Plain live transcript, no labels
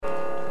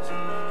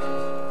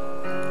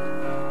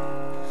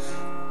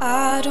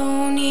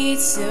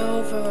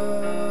silver,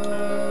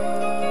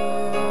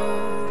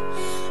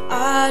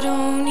 I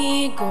don't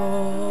need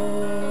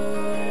gold,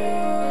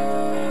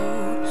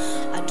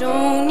 I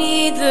don't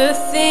need the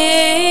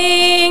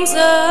things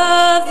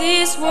of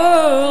this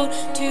world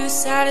to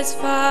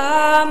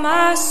satisfy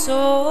my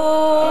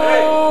soul,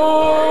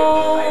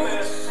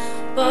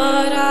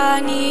 but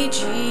I need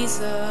Jesus,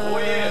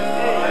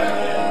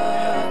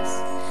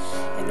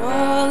 and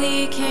all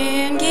He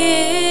can give,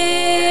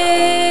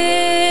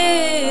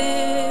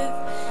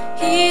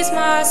 He's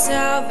my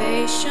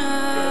salvation,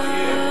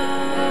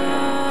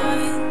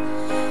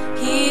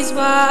 He's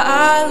why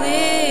I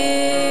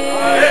live,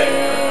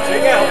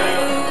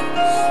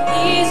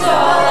 He's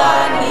all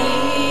I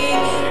need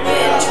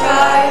when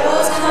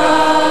trials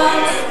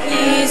come,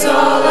 He's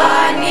all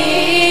I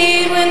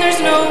need when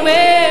there's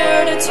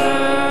nowhere to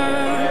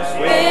turn,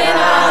 when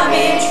I'm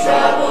in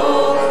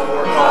trouble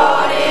or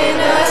caught in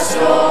a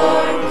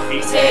storm, He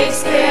takes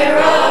care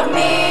of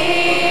me.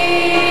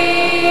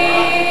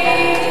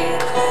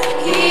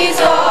 He's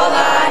all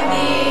I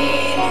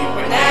need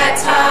when that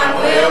time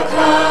will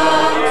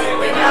come,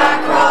 when I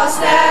cross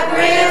that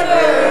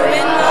river,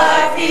 when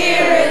life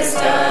here is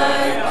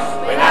done,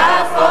 when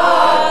I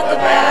fought the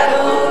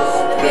battle,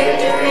 the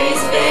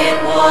victory's been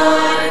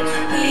won.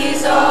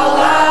 He's all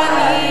I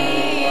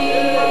need.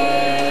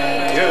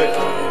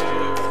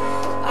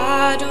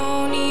 I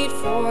don't need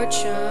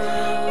fortune,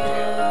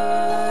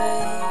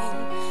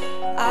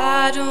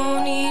 I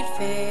don't need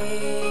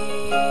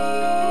fame,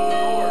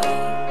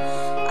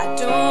 I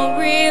don't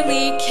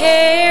really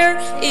care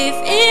if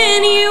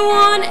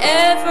anyone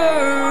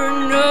ever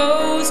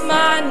knows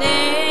my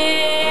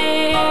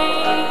name,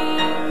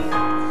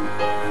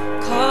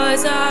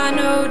 'cause I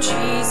know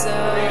Jesus,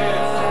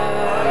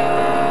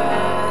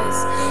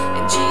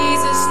 and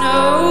Jesus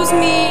knows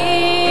me,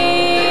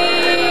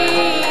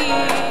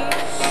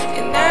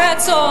 and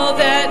that's all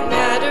that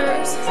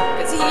matters,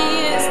 'cause He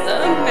is the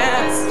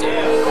Master,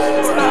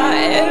 He's my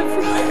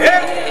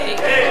everything.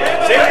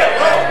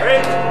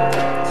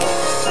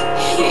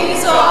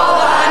 He's all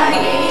I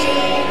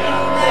need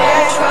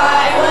when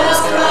trials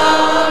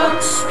come,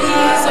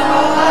 He's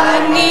all I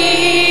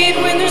need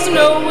when there's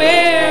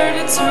nowhere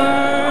to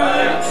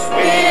turn,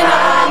 when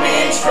I'm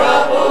in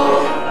trouble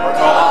or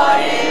caught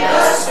in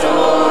a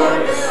storm,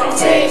 He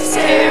takes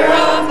care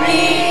of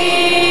me.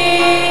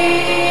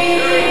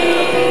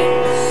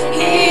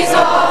 He's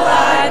all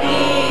I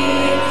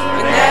need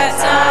when that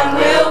time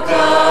will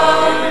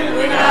come,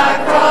 when I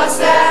cross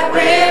that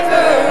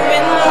river,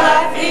 when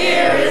life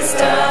here is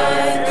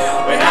done,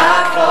 when I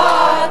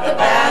fought the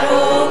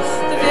battle,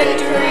 the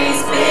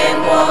victory's been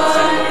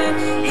won.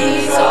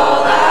 He's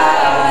all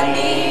I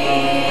need.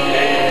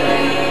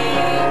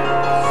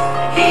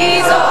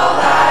 He's all